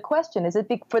as to the question. Is it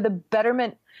for the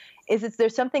betterment?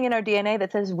 There's something in our DNA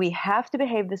that says we have to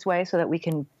behave this way so that we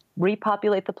can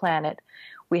repopulate the planet.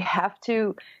 We have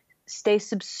to stay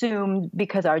subsumed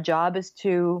because our job is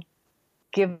to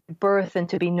give birth and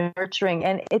to be nurturing.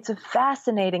 And it's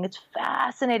fascinating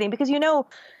because,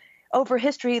 over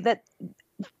history that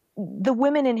the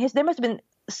women there must have been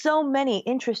so many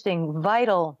interesting,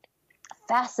 vital,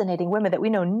 fascinating women that we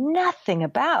know nothing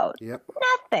about. Yep.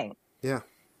 Nothing. Yeah.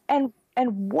 And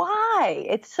why?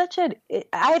 It's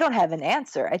I don't have an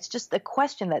answer. It's just a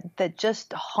question that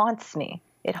just haunts me.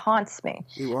 It haunts me.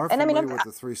 You are familiar with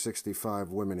the 365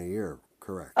 women a year,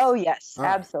 correct? Oh, yes.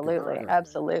 Absolutely. Right.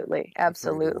 Absolutely.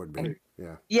 Absolutely. Would be.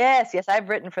 Yeah. Yes. I've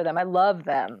written for them. I love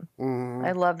them. Mm-hmm.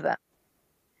 I love them.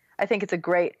 I think it's a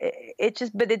great,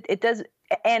 it does.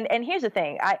 And here's the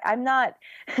thing. I'm not,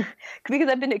 because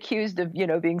I've been accused of,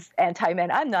 being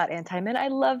anti-men. I'm not anti-men. I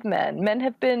love men. Men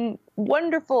have been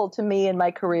wonderful to me in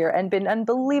my career and been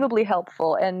unbelievably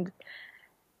helpful.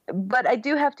 But I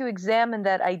do have to examine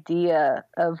that idea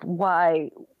of why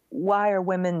are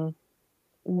women?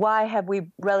 Why have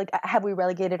we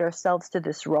relegated ourselves to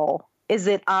this role? Is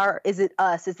it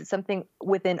us? Is it something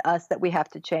within us that we have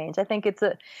to change? I think it's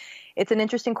an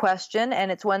interesting question,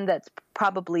 and it's one that's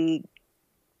probably,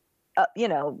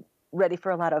 ready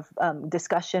for a lot of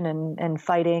discussion and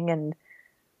fighting and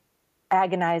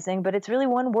agonizing. But it's really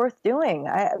one worth doing,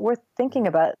 worth thinking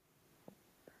about.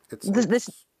 This.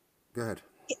 Go ahead.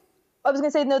 I was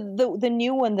going to say, no, the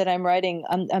new one that I'm writing,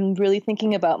 I'm really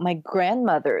thinking about my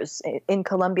grandmothers in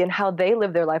Colombia and how they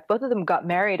lived their life. Both of them got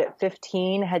married at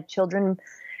 15, had children.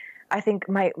 I think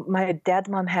my dad's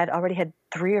mom had already had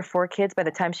 3 or 4 kids by the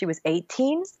time she was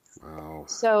 18. Wow.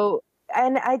 So,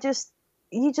 and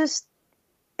it's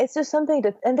just something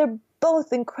and they're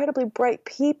both incredibly bright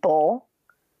people.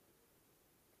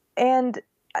 And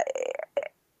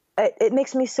it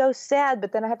makes me so sad,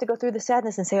 but then I have to go through the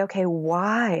sadness and say, okay,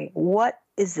 why? What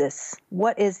is this?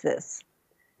 What is this?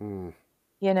 Mm.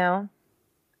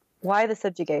 Why the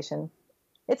subjugation?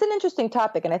 It's an interesting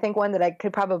topic, and I think one that I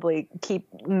could probably keep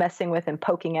messing with and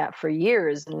poking at for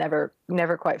years and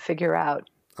never quite figure out.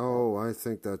 Oh, I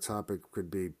think that topic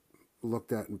could be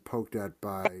looked at and poked at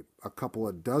by a couple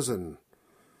of dozen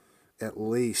at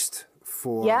least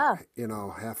for,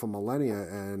 half a millennia,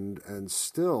 and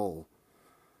still,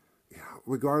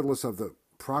 regardless of the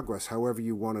progress, however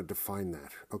you want to define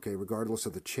that, okay, regardless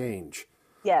of the change,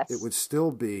 yes, it would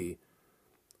still be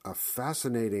a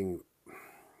fascinating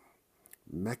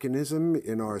mechanism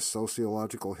in our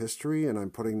sociological history, and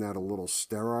I'm putting that a little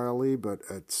sterilely, but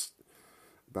it's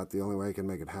about the only way I can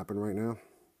make it happen right now.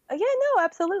 Yeah, no,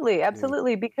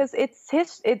 absolutely, because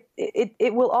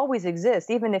it will always exist,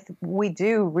 even if we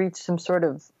do reach some sort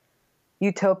of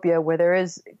utopia where there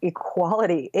is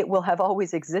equality. It will have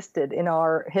always existed in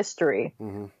our history,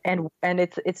 mm-hmm. and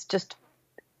it's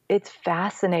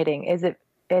fascinating.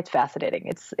 It's fascinating.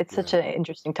 It's such an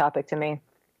interesting topic to me.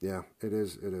 Yeah, it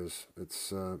is.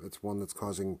 It's one that's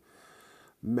causing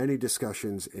many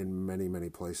discussions in many, many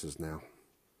places now.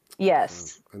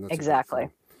 Yes, and that's exactly.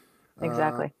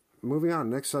 Exactly. Moving on,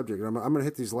 next subject. I'm going to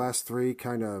hit these last 3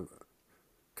 kind of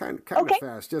okay.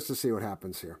 fast, just to see what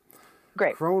happens here.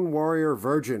 Great. Crone Warrior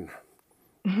Virgin.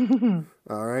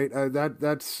 All right,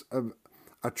 that's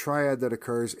a triad that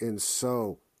occurs in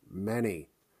so many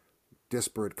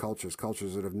disparate cultures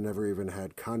that have never even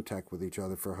had contact with each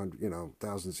other for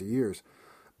thousands of years,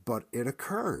 but it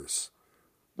occurs.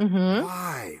 Mm-hmm.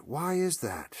 Why is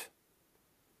that?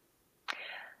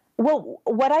 Well,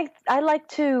 what I like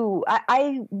to,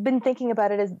 I've been thinking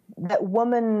about it as that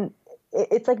woman,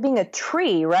 it's like being a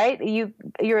tree, right?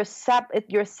 You're a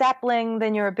sapling,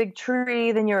 then you're a big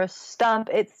tree, then you're a stump.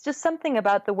 It's just something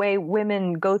about the way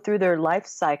women go through their life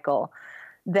cycle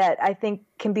that I think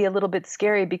can be a little bit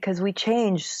scary, because we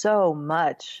change so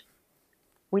much.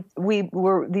 We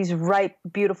were these ripe,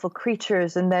 beautiful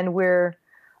creatures, and then we're,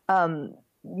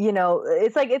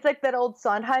 it's like that old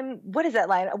Sondheim. What is that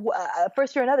line?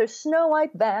 First you're another Snow White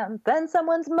vamp, then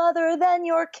someone's mother, then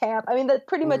your camp. I mean, that's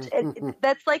pretty much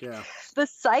that's like the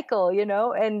cycle,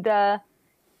 and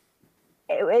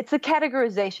it's a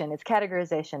categorization. It's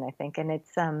categorization, I think, and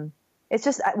it's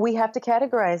just we have to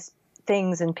categorize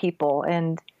things and people,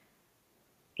 and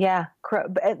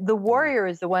the warrior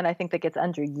is the one I think that gets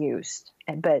underused,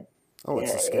 but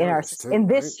in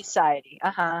this society,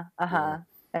 yeah.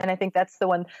 And I think that's the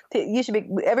one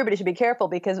everybody should be careful,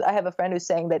 because I have a friend who's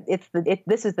saying that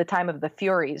this is the time of the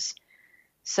Furies,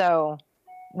 so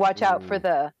watch out for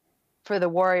the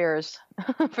warriors,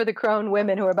 for the crone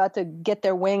women who are about to get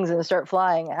their wings and start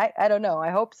flying. I don't know. I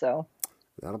hope so.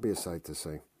 That'll be a sight to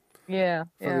see. Yeah.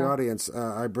 For the audience,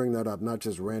 I bring that up not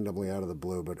just randomly out of the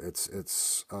blue, but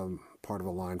it's part of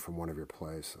a line from one of your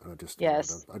plays. I just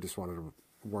wanted to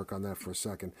work on that for a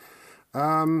second.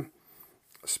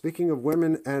 Speaking of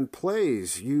women and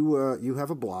plays, you have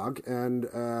a blog, and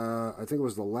I think it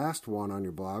was the last one on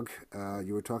your blog.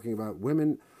 You were talking about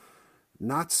women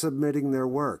not submitting their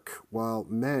work while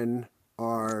men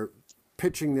are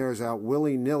pitching theirs out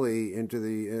willy-nilly into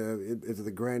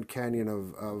the Grand Canyon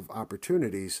of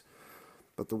opportunities,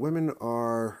 but the women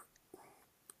are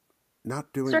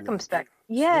not doing circumspect.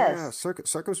 That. Yes. Yeah,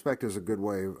 circumspect is a good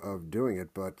way of doing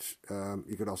it, but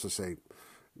you could also say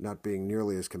not being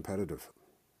nearly as competitive.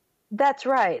 That's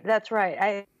right.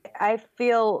 I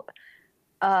feel,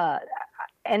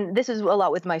 and this is a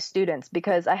lot with my students,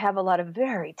 because I have a lot of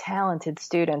very talented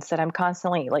students that I'm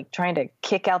constantly like trying to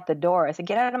kick out the door. I say,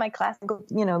 get out of my class and go,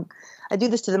 I do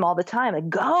this to them all the time. Like,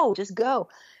 just go.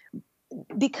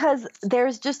 because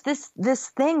there's just this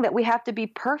thing that we have to be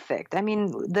perfect. I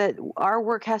mean, our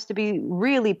work has to be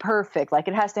really perfect. Like,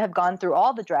 it has to have gone through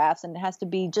all the drafts, and it has to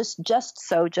be just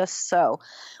so.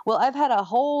 Well, I've had a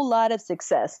whole lot of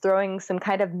success throwing some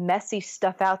kind of messy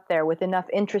stuff out there with enough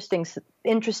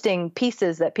interesting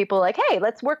pieces that people are like, hey,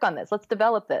 let's work on this. Let's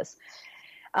develop this.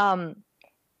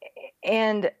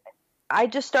 And I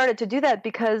just started to do that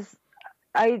because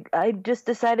I just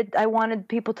decided I wanted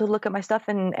people to look at my stuff,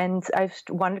 and I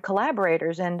wanted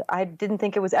collaborators, and I didn't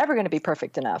think it was ever going to be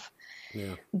perfect enough.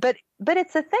 Yeah. But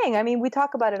it's a thing. I mean, we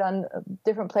talk about it on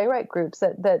different playwright groups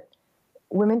that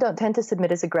women don't tend to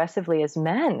submit as aggressively as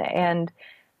men, and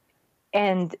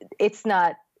it's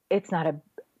not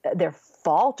their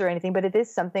fault or anything, but it is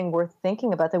something worth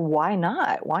thinking about. That why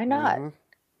not? Mm-hmm.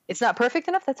 It's not perfect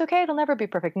enough. That's okay. It'll never be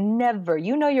perfect. Never.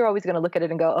 You know, you're always going to look at it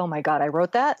and go, oh my God, I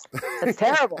wrote that. That's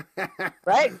terrible.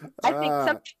 Right? I think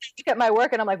sometimes I look at my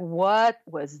work and I'm like, what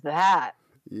was that?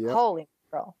 Yep. Holy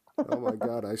girl. Oh my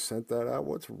God, I sent that out.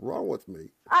 What's wrong with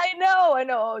me? I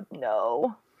know.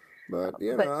 No. But,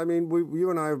 I mean, you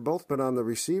and I have both been on the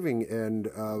receiving end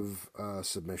of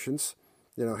submissions.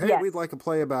 You know, hey, yes, we'd like a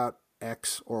play about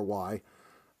X or Y.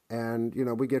 And,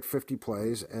 we get 50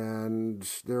 plays, and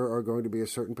there are going to be a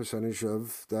certain percentage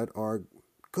of that are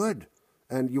good,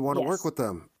 and you want to work with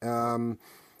them. And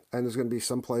there's going to be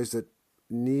some plays that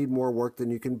need more work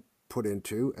than you can put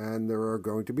into, and there are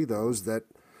going to be those that,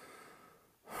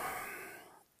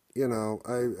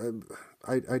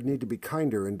 I need to be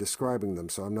kinder in describing them,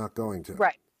 so I'm not going to.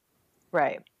 Right.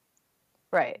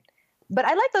 But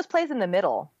I like those plays in the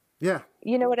middle. Yeah.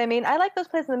 You know what I mean? I like those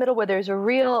plays in the middle where there's a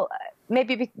real,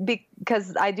 maybe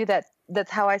because I do that,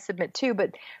 that's how I submit too,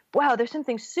 but wow, there's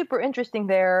something super interesting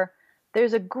there.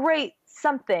 There's a great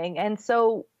something. And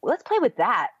so let's play with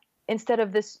that instead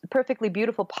of this perfectly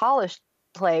beautiful, polished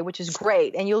play, which is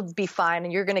great. And you'll be fine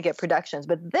and you're going to get productions.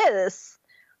 But this,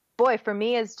 boy, for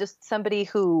me, as just somebody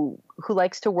who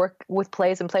likes to work with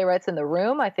plays and playwrights in the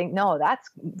room, I think, no,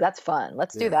 that's fun.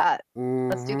 Let's do that. Mm-hmm.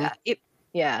 Let's do that.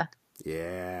 Yeah.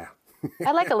 Yeah.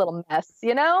 I like a little mess,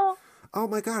 Oh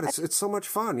my God, it's so much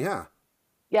fun, yeah.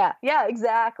 Yeah,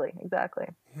 exactly. Yeah.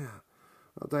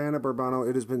 Well, Diana Burbano,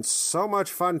 it has been so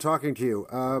much fun talking to you.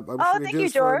 I wish we could do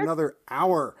this for another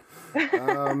hour.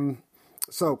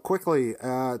 So quickly,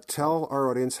 tell our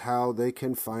audience how they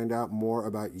can find out more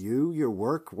about you, your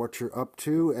work, what you're up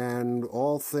to, and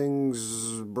all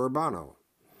things Burbano.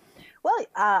 Well,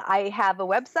 I have a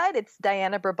website. It's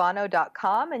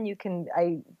dianaburbano.com, and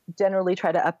I generally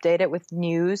try to update it with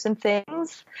news and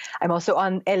things. I'm also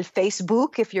on El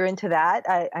Facebook, if you're into that.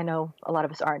 I know a lot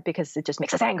of us aren't because it just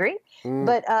makes us angry.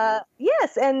 But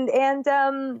yes, and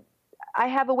I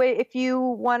have a way, if you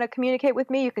want to communicate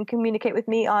with me, you can communicate with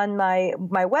me on my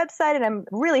website, and I'm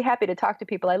really happy to talk to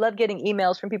people. I love getting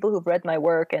emails from people who've read my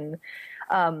work, and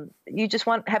you just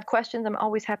have questions. I'm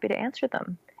always happy to answer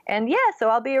them. And so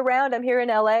I'll be around. I'm here in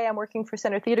LA. I'm working for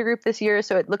Center Theater Group this year,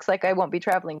 so it looks like I won't be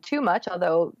traveling too much,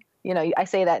 although, I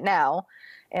say that now,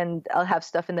 and I'll have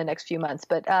stuff in the next few months.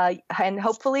 But and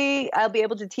hopefully I'll be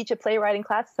able to teach a playwriting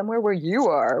class somewhere where you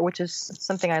are, which is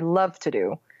something I love to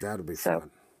do. That'll be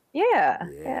fun.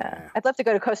 Yeah. I'd love to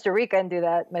go to Costa Rica and do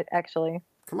that, actually.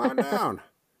 Come on down.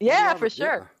 For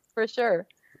sure. Yeah. For sure.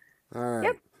 All right.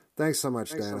 Yep. Thanks so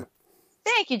much, Diana.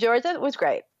 Thank you, George. That was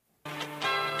great.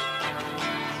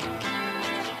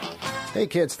 Hey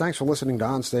kids, thanks for listening to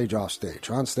Onstage Offstage.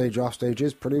 Onstage Offstage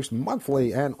is produced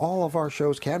monthly, and all of our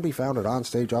shows can be found at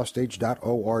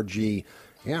onstageoffstage.org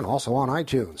and also on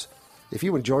iTunes. If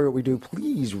you enjoy what we do,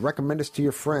 please recommend us to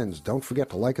your friends. Don't forget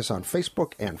to like us on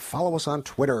Facebook and follow us on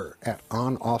Twitter at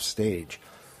OnOffStage.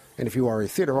 And if you are a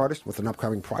theater artist with an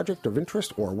upcoming project of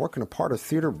interest or work in a part of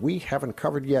theater we haven't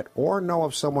covered yet, or know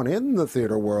of someone in the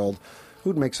theater world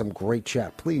who'd make some great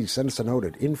chat, please send us a note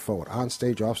at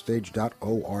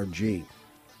info@onstageoffstage.org.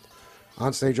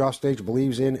 Onstage Offstage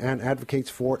believes in and advocates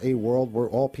for a world where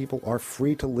all people are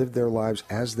free to live their lives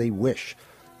as they wish,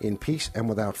 in peace and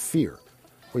without fear.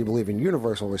 We believe in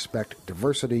universal respect,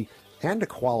 diversity, and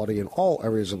equality in all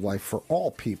areas of life for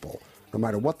all people, no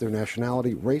matter what their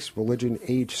nationality, race, religion,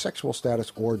 age, sexual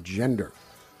status, or gender.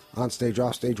 Onstage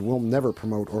Offstage will never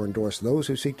promote or endorse those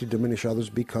who seek to diminish others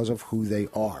because of who they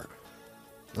are.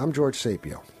 I'm George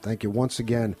Sapio. Thank you once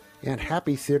again, and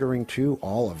happy theatering to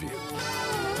all of you.